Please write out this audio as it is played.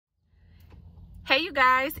Hey you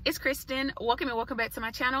guys, it's Kristen. Welcome back to my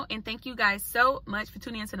channel, and thank you guys so much for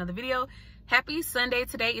tuning in to another video. Happy Sunday.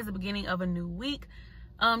 Today is the beginning of a new week.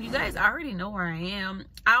 You guys already know where I am.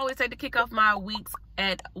 I always like to kick off my weeks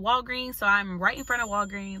at Walgreens, so I'm right in front of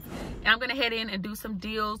Walgreens, and I'm gonna head in and do some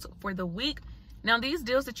deals for the week. Now these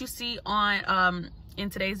deals that you see on in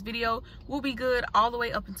today's video will be good all the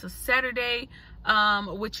way up until Saturday,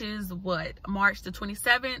 which is what, March the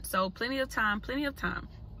 27th. So plenty of time.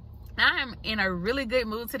 I'm in a really good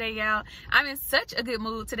mood today, y'all. I'm in such a good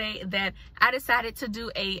mood today that I decided to do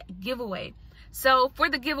a giveaway. So for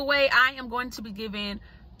the giveaway, I am going to be giving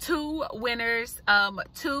two winners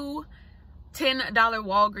two $10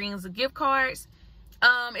 Walgreens gift cards.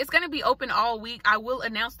 It's going to be open all week. I will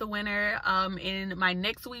announce the winner in my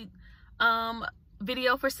next week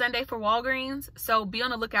video for Sunday for Walgreens, so be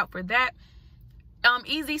on the lookout for that.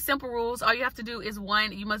 Easy, simple rules. All you have to do is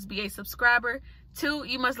 1, you must be a subscriber. 2,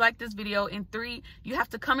 you must like this video. And 3, you have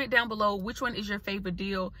to comment down below which one is your favorite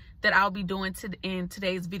deal that I'll be doing in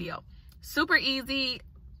today's video. Super easy,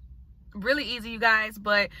 really easy, you guys.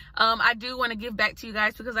 But I do want to give back to you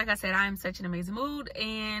guys because, like I said, I am such an amazing mood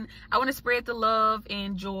and I want to spread the love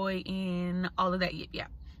and joy and all of that. Yeah.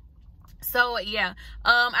 So yeah,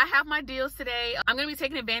 I have my deals today. I'm gonna be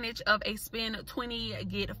taking advantage of a spend 20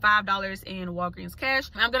 get $5 in Walgreens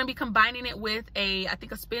cash. I'm gonna be combining it with I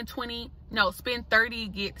think a spend 30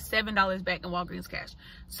 get $7 back in Walgreens cash.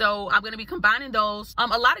 So I'm gonna be combining those. A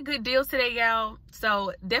lot of good deals today, y'all,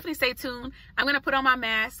 so definitely stay tuned. I'm gonna put on my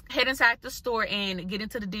mask, head inside the store and get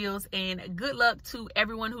into the deals, and good luck to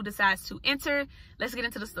everyone who decides to enter. Let's get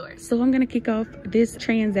into the store. So I'm gonna kick off this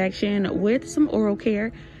transaction with some oral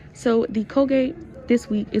care. So the Colgate this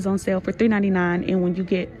week is on sale for $3.99, and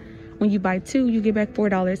when you buy 2, you get back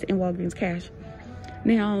 $4 in Walgreens cash.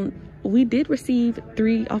 Now, we did receive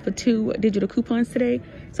 3 off of 2 digital coupons today.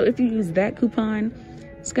 So if you use that coupon,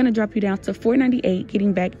 it's gonna drop you down to $4.98,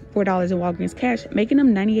 getting back $4 in Walgreens cash, making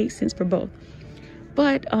them 98 cents for both.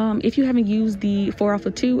 But if you haven't used the 4 off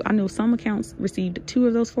of 2, I know some accounts received 2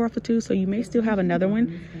 of those 4 off of 2, so you may still have another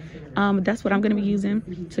one. That's what I'm going to be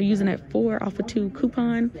using. So using that 4 off of 2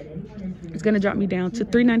 coupon, it's going to drop me down to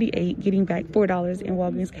 $3.98, getting back $4 in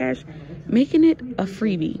Walgreens cash, making it a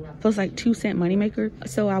freebie. Plus like 2-cent moneymaker.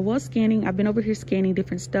 So I was scanning. I've been over here scanning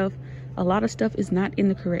different stuff. A lot of stuff is not in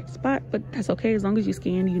the correct spot, but that's okay as long as you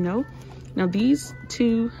scan, you know. Now these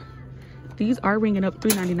are ringing up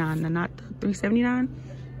 $3.99, now not $3.79.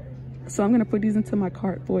 So I'm gonna put these into my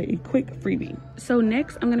cart for a quick freebie. So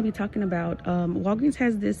next I'm gonna be talking about Walgreens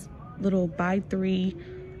has this little buy 3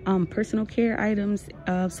 personal care items,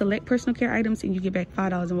 select personal care items, and you get back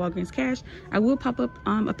 $5 in Walgreens cash. I will pop up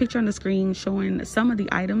a picture on the screen showing some of the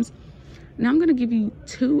items. Now I'm gonna give you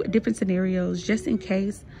 2 different scenarios just in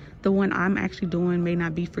case the one I'm actually doing may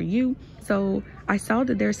not be for you. So I saw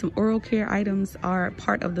that there's some oral care items are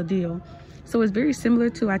part of the deal. So it's very similar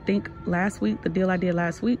to, I think, the deal I did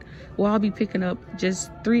last week, where I'll be picking up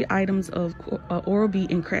just 3 items of Oral-B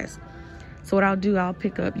and Crest. So what I'll do,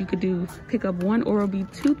 pick up 1 Oral-B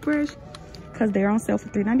toothbrush because they're on sale for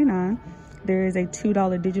 $3.99. There is a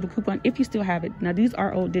 $2 digital coupon if you still have it. Now these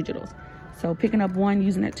are old digitals. So picking up 1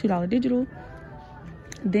 using that $2 digital.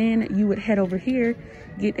 Then you would head over here,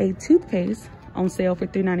 get a toothpaste on sale for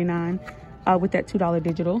 $3.99 with that $2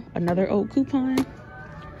 digital, another old coupon.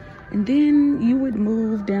 And then you would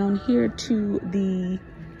move down here to the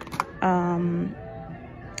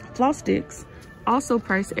floss sticks, also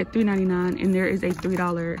priced at $3.99, and there is a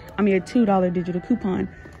 $2 digital coupon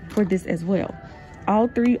for this as well. All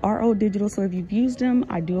 3 are old digital, so if you've used them,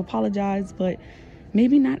 I do apologize, but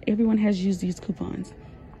maybe not everyone has used these coupons.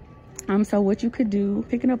 So what you could do,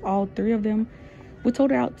 picking up all 3 of them, would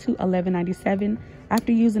total out to $11.97.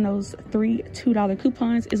 After using those 3 $2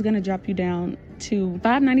 coupons, it's gonna drop you down to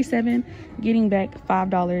 $5.97, getting back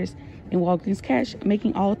 $5 in Walgreens cash,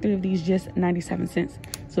 making all 3 of these just 97 cents.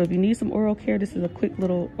 So if you need some oral care, this is a quick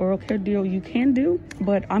little oral care deal you can do,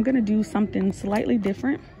 but I'm gonna do something slightly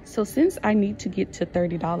different. So since I need to get to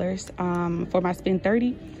 $30 for my spend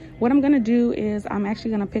 30, what I'm gonna do is I am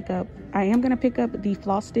gonna pick up the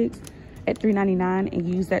floss sticks at $3.99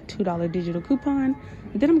 and use that $2 digital coupon.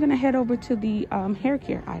 Then I'm gonna head over to the hair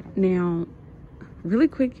care item. Now, really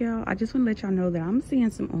quick, y'all, I just wanna let y'all know that I'm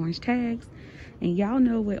seeing some orange tags, and y'all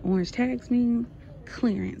know what orange tags mean: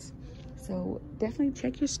 clearance. So definitely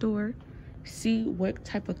check your store, see what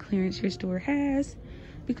type of clearance your store has,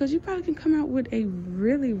 because you probably can come out with a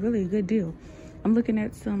really, really good deal. I'm looking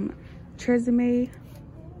at some Tresemme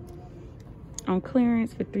on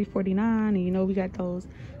clearance for $3.49, and you know we got those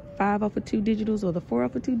 5 off of 2 digitals or the 4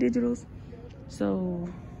 off of 2 digitals. So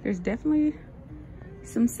there's definitely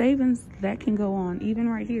some savings that can go on. Even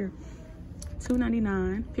right here,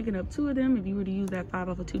 $2.99, picking up 2 of them. If you were to use that 5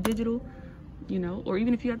 off of 2 digital, you know, or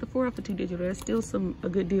even if you got the 4 off of 2 digital, that's still a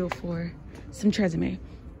good deal for some Tresemme.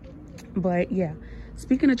 But yeah,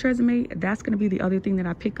 speaking of Tresemme, that's going to be the other thing that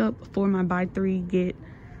I pick up for my buy 3 get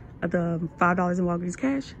the $5 in Walgreens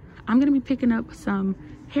cash. I'm going to be picking up some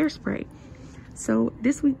hairspray. So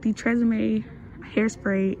this week, the Tresemme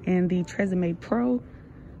hairspray and the Tresemme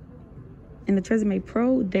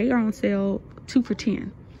Pro they are on sale 2 for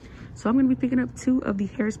 $10. So I'm going to be picking up 2 of the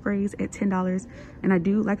hairsprays at $10. And I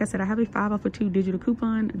do, like I said, I have a 5 off of 2 digital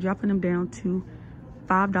coupon, dropping them down to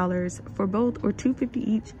 $5 for both, or $2.50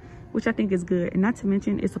 each, which I think is good. And not to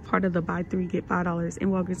mention, it's a part of the buy 3 get $5 in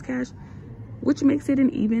Walgreens cash, which makes it an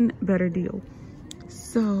even better deal.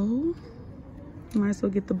 So might as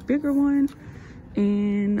well get the bigger one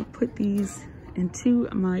and put these into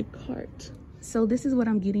my cart. So this is what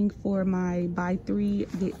I'm getting for my buy 3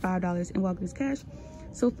 get $5 in Walgreens cash.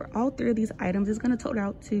 So for all 3 of these items, it's going to total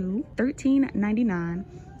out to $13.99.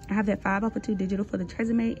 I have that 5 off of 2 digital for the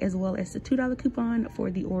Tresemme, as well as the $2 coupon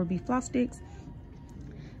for the Oral-B floss sticks,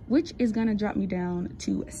 which is going to drop me down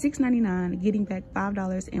to $6.99, getting back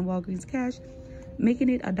 $5 in Walgreens cash, making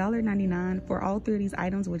it $1.99 for all 3 of these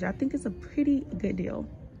items, which I think is a pretty good deal.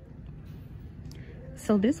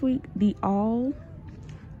 So this week, the All,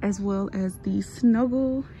 as well as the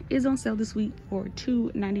Snuggle, is on sale this week for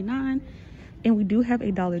 $2.99. And we do have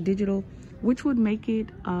a $1 digital, which would make it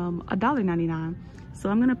 $1.99. So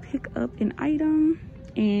I'm gonna pick up an item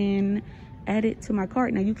and add it to my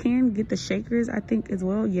cart. Now you can get the shakers, I think, as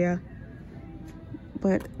well, yeah,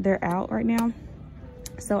 but they're out right now.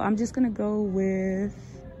 So I'm just gonna go with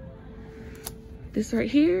this right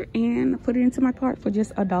here and put it into my cart for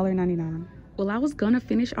just $1.99. Well, I was gonna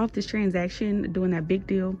finish off this transaction doing that big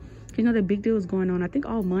deal. You know, the big deal is going on, I think,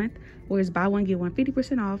 all month, where it's buy 1 get 1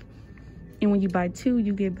 50% off. And when you buy 2,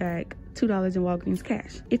 you get back $2 in Walgreens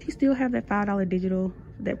cash. If you still have that $5 digital,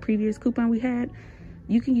 that previous coupon we had,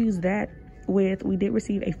 you can use that with, we did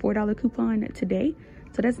receive a $4 coupon today.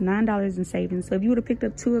 So that's $9 in savings. So if you would have picked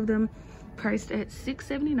up 2 of them priced at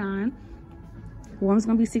 $6.79, one's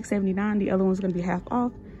gonna be $6.79, the other one's gonna be half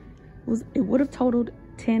off, it would have totaled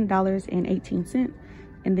 $10.18.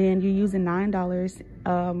 And then you're using $9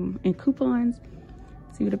 in coupons.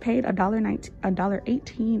 So you would have paid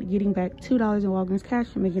 $1.18, getting back $2 in Walgreens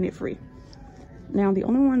cash and making it free. Now the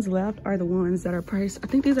only ones left are the ones that are priced, I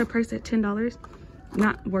think these are priced at $10.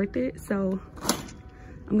 Not worth it. So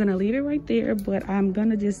I'm gonna leave it right there, but I'm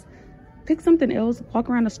gonna just pick something else, walk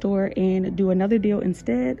around the store and do another deal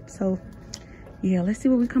instead. So yeah, let's see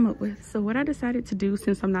what we come up with. So what I decided to do,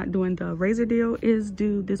 since I'm not doing the razor deal, is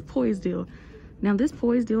do this Poise deal. Now this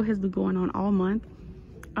Poise deal has been going on all month.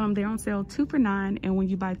 They're on sale 2 for $9, and when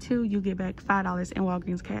you buy 2, you get back $5 in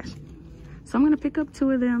Walgreens cash. So I'm gonna pick up 2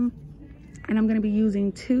 of them, and I'm gonna be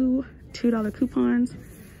using 2 $2 coupons.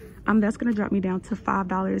 That's gonna drop me down to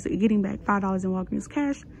 $5, getting back $5 in Walgreens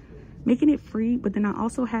cash, making it free. But then I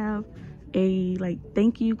also have a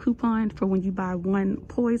thank you coupon for when you buy 1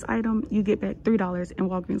 Poise item, you get back $3 in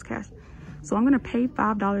Walgreens cash. So I'm gonna pay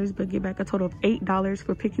 $5 but get back a total of $8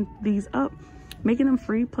 for picking these up, making them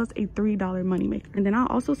free, plus a $3 money maker. And then I'll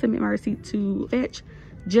also submit my receipt to Fetch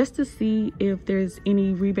just to see if there's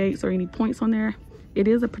any rebates or any points on there. It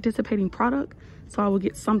is a participating product, so I will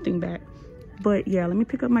get something back. But yeah, let me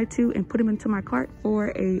pick up my 2 and put them into my cart for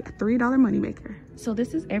a $3 money maker. So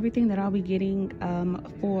this is everything that I'll be getting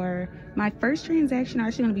for my first transaction. I'm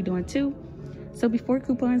actually gonna be doing 2. So before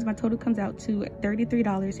coupons, my total comes out to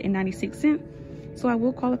 $33.96. So I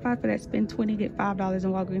will qualify for that spend 20, get $5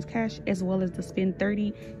 in Walgreens cash, as well as the spend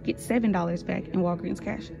 30, get $7 back in Walgreens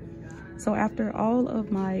cash. So after all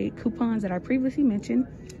of my coupons that I previously mentioned,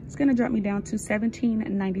 it's gonna drop me down to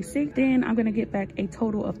 $17.96. Then I'm gonna get back a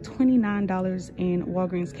total of $29 in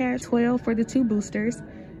Walgreens cash, 12 for the 2 boosters.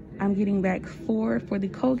 I'm getting back 4 for the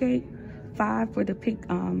Colgate, 5 for the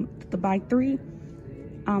buy 3,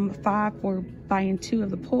 5 for buying 2 of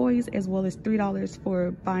the Poise, as well as $3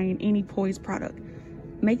 for buying any Poise product,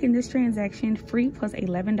 making this transaction free plus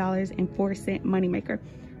 $11.04 moneymaker.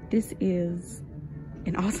 This is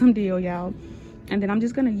an awesome deal, y'all. And then I'm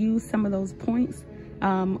just gonna use some of those points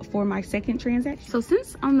for my second transaction. So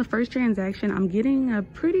since on the first transaction I'm getting a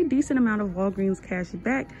pretty decent amount of Walgreens cash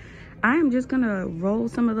back, I am just gonna roll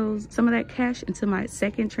some of that cash into my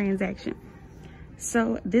second transaction.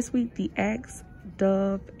 So this week, the Axe,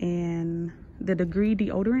 Dove, and the Degree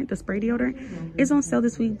deodorant, the spray deodorant, is on sale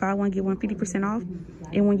this week. Buy 1 get 1 50% off,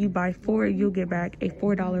 and when you buy 4, you'll get back a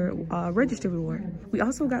 $4 register reward. We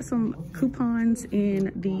also got some coupons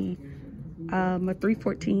in the a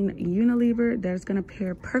 314 Unilever that's gonna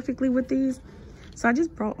pair perfectly with these. So I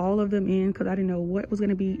just brought all of them in because I didn't know what was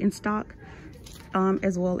gonna be in stock,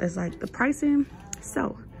 as well as like the pricing.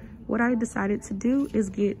 So what I decided to do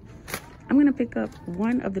is I'm gonna pick up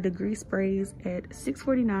one of the Degree sprays at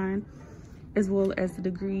 $6.49, as well as the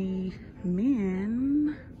Degree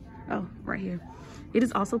Men. Oh, right here. It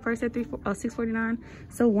is also priced at $6.49.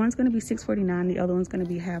 So one's gonna be $6.49, the other one's gonna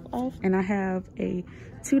be half off. And I have a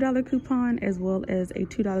 $2 coupon as well as a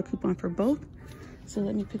 $2 coupon for both. So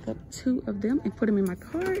let me pick up 2 of them and put them in my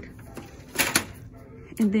cart.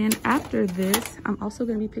 And then after this, I'm also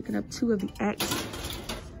gonna be picking up 2 of the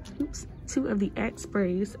Axe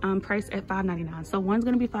sprays, priced at $5.99. So one's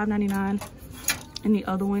gonna be $5.99 and the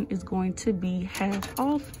other one is going to be half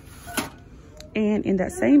off. And in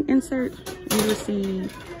that same insert, you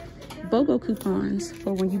receive BOGO coupons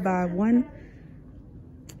for when you buy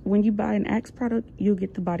an Axe product, you'll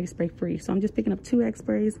get the body spray free. So I'm just picking up 2 Axe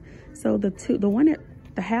sprays. So the one at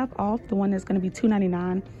the half off, the one that's gonna be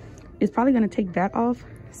 $2.99, is probably gonna take that off.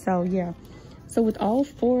 So yeah. So with all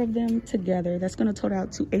 4 of them together, that's gonna total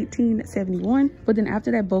out to $18.71. But then after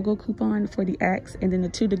that BOGO coupon for the Axe and then the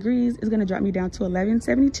 2 degrees is gonna drop me down to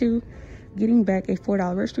 $11.72, getting back a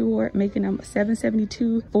 $4 registry reward, making them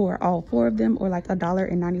 $7.72 for all 4 of them, or like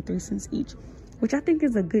 $1.93 each, which I think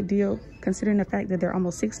is a good deal considering the fact that they're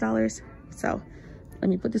almost $6. So let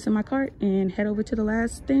me put this in my cart and head over to the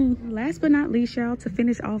last thing. Last but not least, y'all, to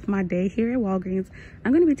finish off my day here at Walgreens,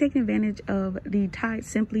 I'm gonna be taking advantage of the Tide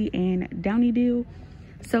Simply and Downy deal.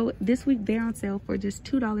 So this week they're on sale for just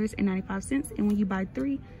 $2.95, and when you buy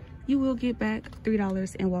 3, you will get back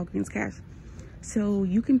 $3 in Walgreens cash. So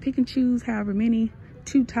you can pick and choose however many,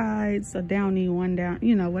 2 Tides, a Downy, 1 down,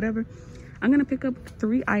 you know, whatever. I'm gonna pick up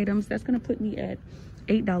 3 items. That's gonna put me at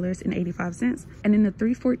 $8.85. And in the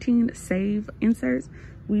 314 save inserts,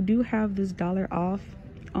 we do have this $1 off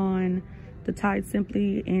on the Tide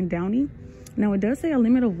Simply and Downy. Now it does say a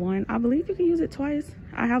limit of 1. I believe you can use it twice.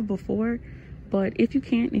 I have before, but if you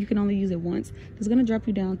can't, you can only use it once. It's gonna drop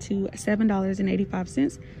you down to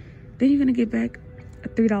 $7.85. Then you're gonna get back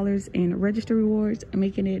 $3 in register rewards,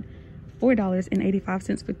 making it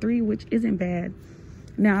 $4.85 for 3, which isn't bad.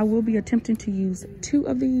 Now I will be attempting to use 2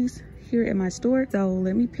 of these here at my store. So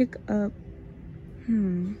let me pick up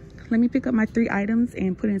my 3 items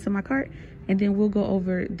and put it into my cart, and then we'll go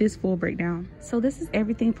over this full breakdown. So this is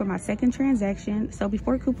everything for my second transaction. So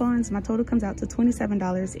before coupons, my total comes out to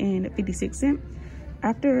 $27.56.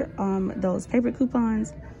 After those paper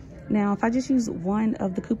coupons, now if I just use one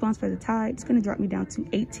of the coupons for the Tide, it's gonna drop me down to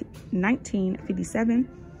 $19.57.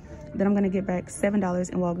 Then I'm gonna get back $7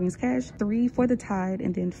 in Walgreens cash, 3 for the Tide,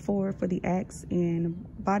 and then 4 for the Axe and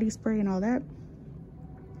body spray and all that,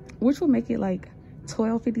 which will make it like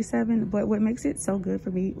 $12.57. But what makes it so good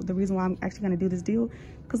for me, the reason why I'm actually gonna do this deal,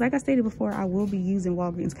 because like I stated before, I will be using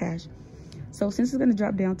Walgreens cash. So since it's gonna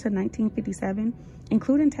drop down to $19.57,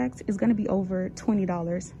 including tax is gonna be over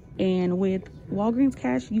 $20. And with Walgreens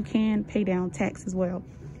cash, you can pay down tax as well.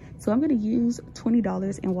 So I'm gonna use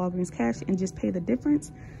 $20 in Walgreens cash and just pay the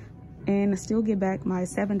difference, and still get back my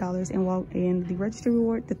 $7 in the registry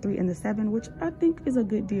reward, the 3 and the 7, which I think is a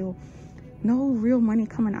good deal. No real money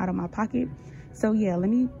coming out of my pocket. So yeah, let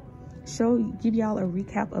me give y'all a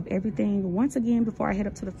recap of everything once again before I head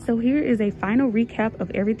up to the. So here is a final recap of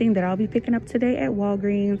everything that I'll be picking up today at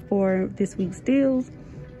Walgreens for this week's deals.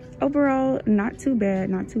 Overall, not too bad,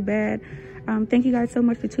 not too bad. Thank you guys so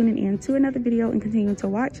much for tuning in to another video and continuing to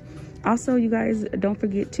watch. Also, you guys don't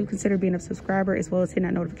forget to consider being a subscriber, as well as hitting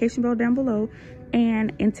that notification bell down below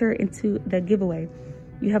and enter into the giveaway.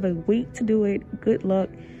 You have a week to do it. Good luck,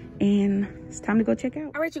 and it's time to go check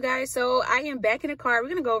out. All right, you guys, so I am back in the car. We're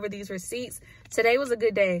gonna go over these receipts. Today was a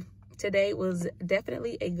good day. Today was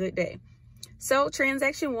definitely a good day. So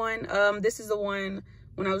transaction 1, this is the one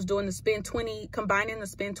when I was doing the spend 20, combining the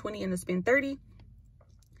spend 20 and the spend 30.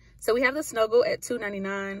 So we have the Snuggle at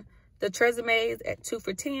 $2.99, the Trezemes at 2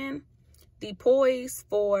 for $10, the Poise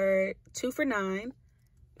for 2 for $9,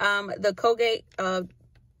 the Colgate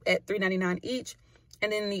at $3.99 each,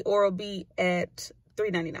 and then the Oral-B at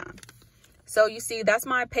 $3.99. So you see, that's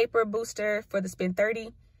my paper booster for the spend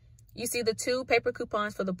 30. You see the 2 paper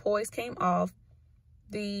coupons for the Poise came off.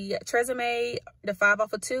 The Tresemme, the 5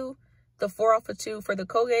 off of 2, the 4 off of 2 for the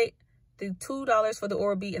Colgate, the $2 for the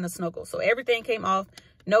Oral-B, and the Snuggle. So everything came off.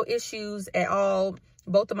 No issues at all.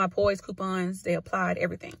 Both of my Poise coupons, they applied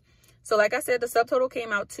everything. So like I said, the subtotal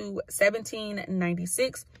came out to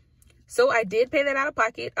 $17.96. So I did pay that out of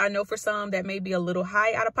pocket. I know for some that may be a little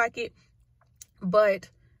high out of pocket, but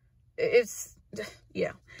it's,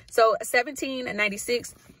 yeah. So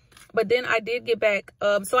 $17.96. But then I did get back,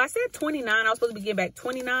 so I said 29. I was supposed to be getting back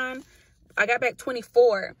 29. I got back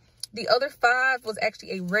 24. The other 5 was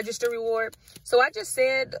actually a register reward. So I just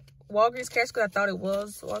said Walgreens cash because I thought it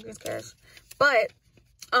was Walgreens cash. But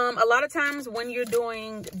a lot of times when you're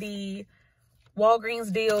doing the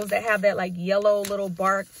Walgreens deals that have that like yellow little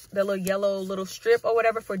bark, the little yellow little strip or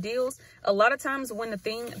whatever for deals, a lot of times when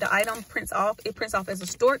the item prints off, it prints off as a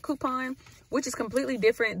stored coupon, which is completely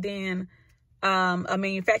different than a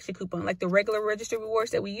manufactured coupon, like the regular register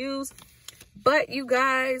rewards that we use. But you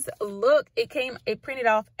guys, look, it printed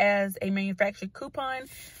off as a manufactured coupon,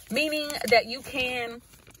 meaning that you can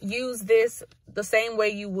use this the same way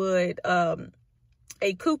you would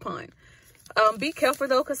a coupon. Be careful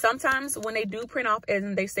though, because sometimes when they do print off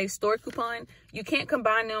and they say store coupon, you can't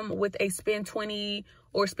combine them with a spend 20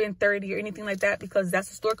 or spend 30 or anything like that, because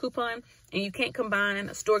that's a store coupon, and you can't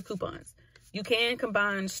combine store coupons. You can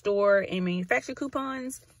combine store and manufactured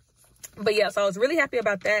coupons. But yeah, so I was really happy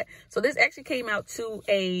about that. So this actually came out to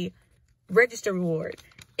a register reward.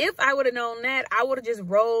 If I would have known that, I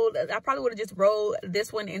probably would have just rolled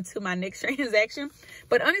this one into my next transaction.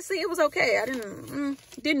 But honestly, it was okay. I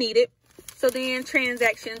didn't need it. So then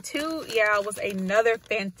transaction 2, yeah, was another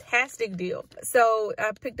fantastic deal. So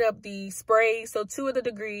I picked up the spray, so 2 of the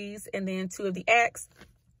degrees and then 2 of the Axe.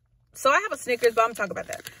 So I have a Snickers, but I'm talking about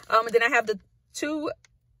that. And then I have the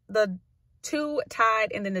two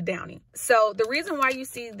Tide and then the Downy. So the reason why you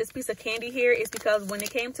see this piece of candy here is because when it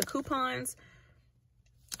came to coupons,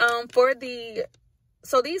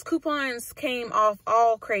 so these coupons came off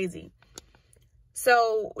all crazy.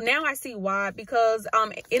 So now I see why, because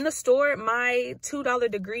in the store, my $2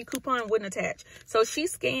 degree coupon wouldn't attach. So she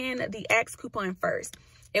scanned the Axe coupon first.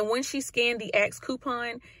 And when she scanned the Axe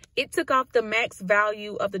coupon, it took off the max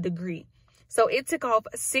value of the degree. So it took off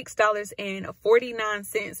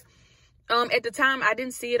 $6.49. At the time, I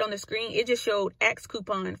didn't see it on the screen. It just showed Axe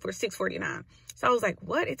coupon for $6.49. So I was like,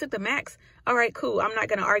 what? It took the max? All right, cool. I'm not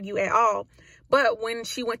going to argue at all. But when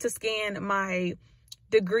she went to scan my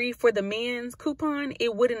degree for the men's coupon,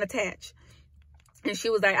 it wouldn't attach. And she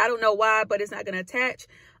was like, I don't know why, but it's not going to attach.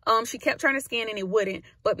 She kept trying to scan and it wouldn't.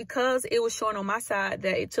 But because it was showing on my side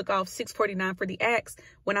that it took off $6.49 for the Axe,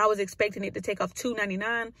 when I was expecting it to take off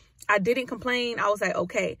 $2.99, I didn't complain. I was like,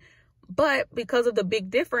 okay. But because of the big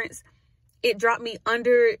difference, it dropped me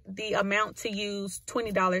under the amount to use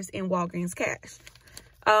 $20 in Walgreens cash.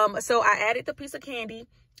 So I added the piece of candy.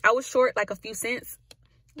 I was short like a few cents,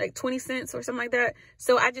 like 20 cents or something like that.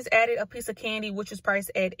 So I just added a piece of candy, which was priced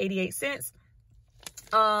at 88 cents.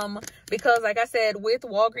 Because like I said, with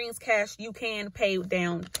Walgreens cash, you can pay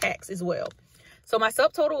down tax as well. So my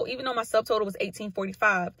subtotal, even though my subtotal was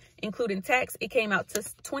 $18.45, including tax, it came out to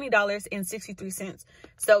 $20.63.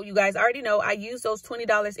 So you guys already know I used those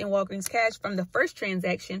 $20 in Walgreens cash from the first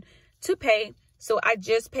transaction to pay. So I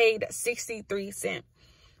just paid 63 cents.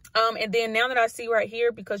 And then now that I see right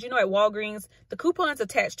here, because you know at Walgreens, the coupons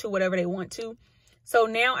attach to whatever they want to. So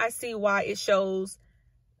now I see why it shows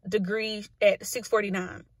degree at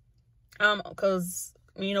 $6.49. Because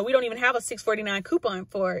you know, we don't even have a $6.49 coupon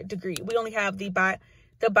for degree. We only have the buy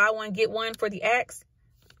one get one for the Axe.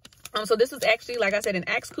 So this was actually, like I said, an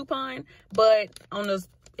Axe coupon, but on those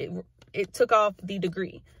it took off the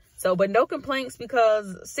degree. So, but no complaints,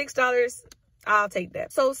 because $6, I'll take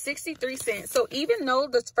that. So 63 cents. So even though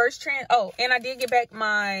this first and I did get back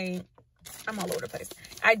my, I'm all over the place.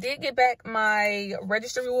 I did get back my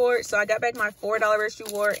register reward. So I got back my $4 register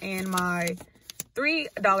reward and my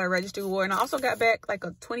 $3 register reward, and I also got back like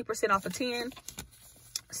a 20% off of 10.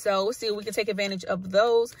 So we'll see if we can take advantage of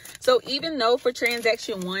those. So even though for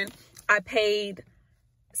transaction 1 I paid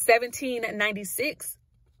 $17.96,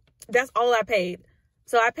 that's all I paid.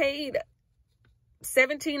 So I paid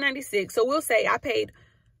 $17.96. So we'll say I paid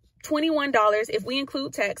 $21. If we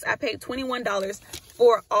include tax, I paid $21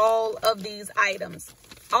 for all of these items.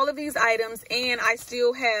 And I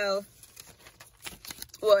still have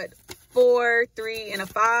what, 4, 3, and a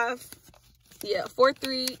 5. Yeah, 4,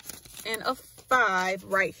 3, and a 5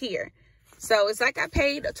 right here. So it's like I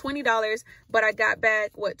paid $20, but I got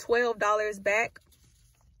back what, $12 back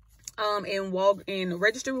in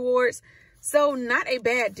register rewards. So not a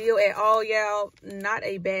bad deal at all, y'all. Not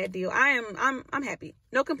a bad deal. I'm happy.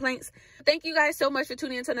 No complaints. Thank you guys so much for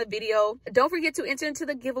tuning into the video. Don't forget to enter into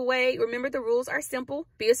the giveaway. Remember, the rules are simple.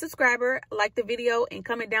 Be a subscriber, like the video, and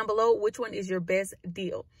comment down below which one is your best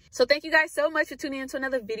deal. So thank you guys so much for tuning into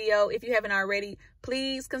another video. If you haven't already,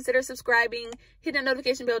 please consider subscribing, hit the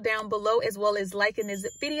notification bell down below, as well as liking this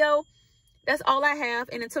video. That's all I have.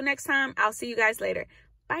 And until next time, I'll see you guys later.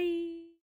 Bye.